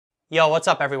Yo, what's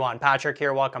up everyone? Patrick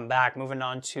here, welcome back. Moving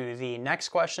on to the next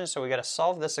question. So we got to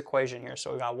solve this equation here.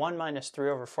 So we got 1 minus 3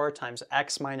 over 4 times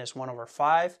x minus 1 over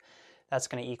 5. That's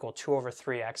going to equal 2 over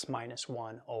 3x minus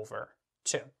 1 over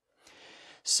 2.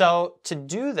 So to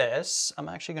do this, I'm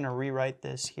actually going to rewrite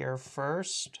this here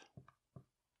first.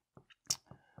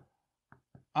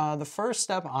 The first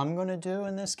step I'm going to do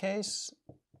in this case,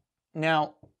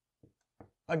 now,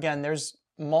 again, there's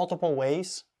multiple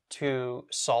ways to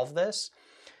solve this.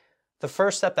 The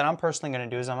first step that I'm personally going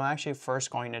to do is I'm actually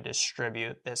first going to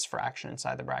distribute this fraction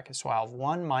inside the bracket. So I'll have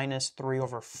 1 minus 3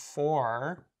 over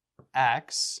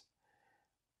 4x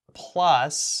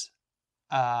plus,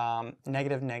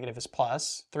 negative is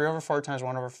plus. 3 over 4 times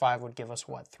 1 over 5 would give us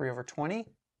what? 3 over 20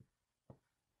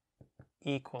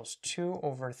 equals 2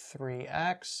 over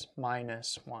 3x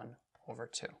minus 1 over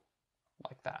 2,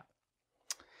 like that.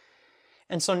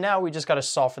 And so now we just got to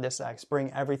solve for this x,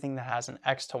 bring everything that has an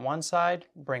x to one side,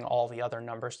 bring all the other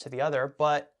numbers to the other,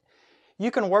 but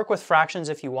you can work with fractions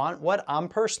if you want. What I'm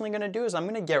personally going to do is I'm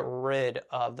going to get rid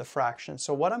of the fraction.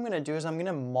 So what I'm going to do is I'm going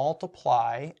to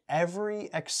multiply every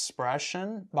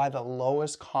expression by the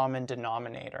lowest common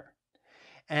denominator.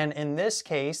 And in this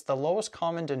case, the lowest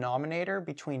common denominator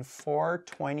between 4,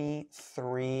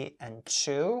 23, and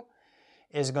 2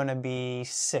 is going to be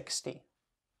 60.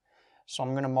 So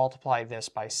I'm going to multiply this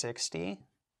by 60,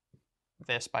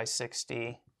 this by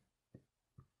 60,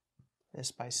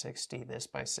 this by 60, this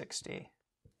by 60,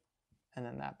 and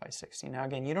then that by 60. Now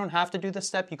again, you don't have to do this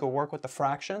step. You could work with the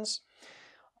fractions.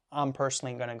 I'm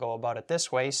personally going to go about it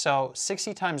this way. So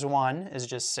 60 times 1 is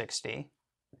just 60.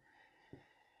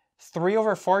 3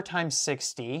 over 4 times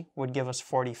 60 would give us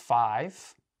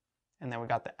 45. And then we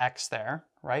got the x there,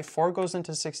 right? 4 goes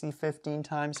into 60 15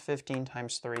 times. 15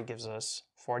 times 3 gives us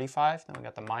 45. Then we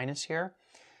got the minus here.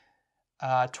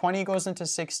 20 goes into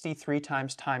 60 3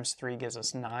 times 3 gives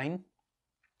us 9.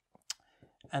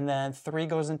 And then 3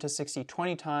 goes into 60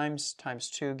 20 times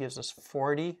 2 gives us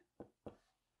 40.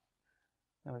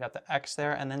 Then we got the x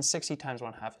there. And then 60 times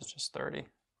 1/2 is just 30.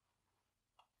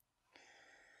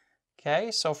 Okay,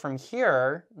 so from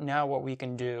here, now what we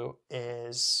can do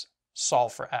is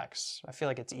solve for x. I feel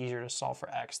like it's easier to solve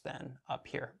for x than up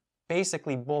here.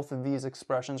 Basically, both of these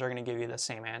expressions are going to give you the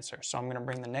same answer. So I'm going to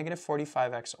bring the negative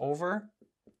 45x over.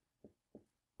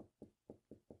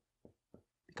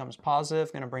 Becomes positive.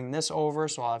 I'm going to bring this over.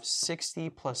 So I'll have 60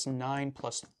 plus 9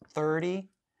 plus 30.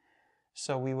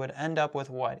 So we would end up with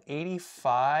what?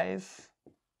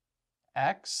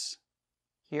 85x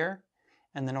here.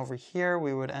 And then over here,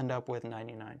 we would end up with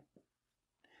 99.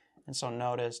 And so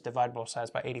notice, divide both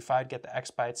sides by 85, get the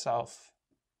x by itself.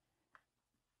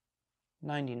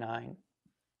 99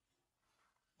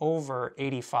 over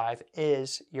 85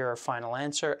 is your final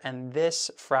answer. And this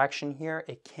fraction here,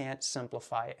 it can't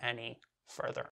simplify any further.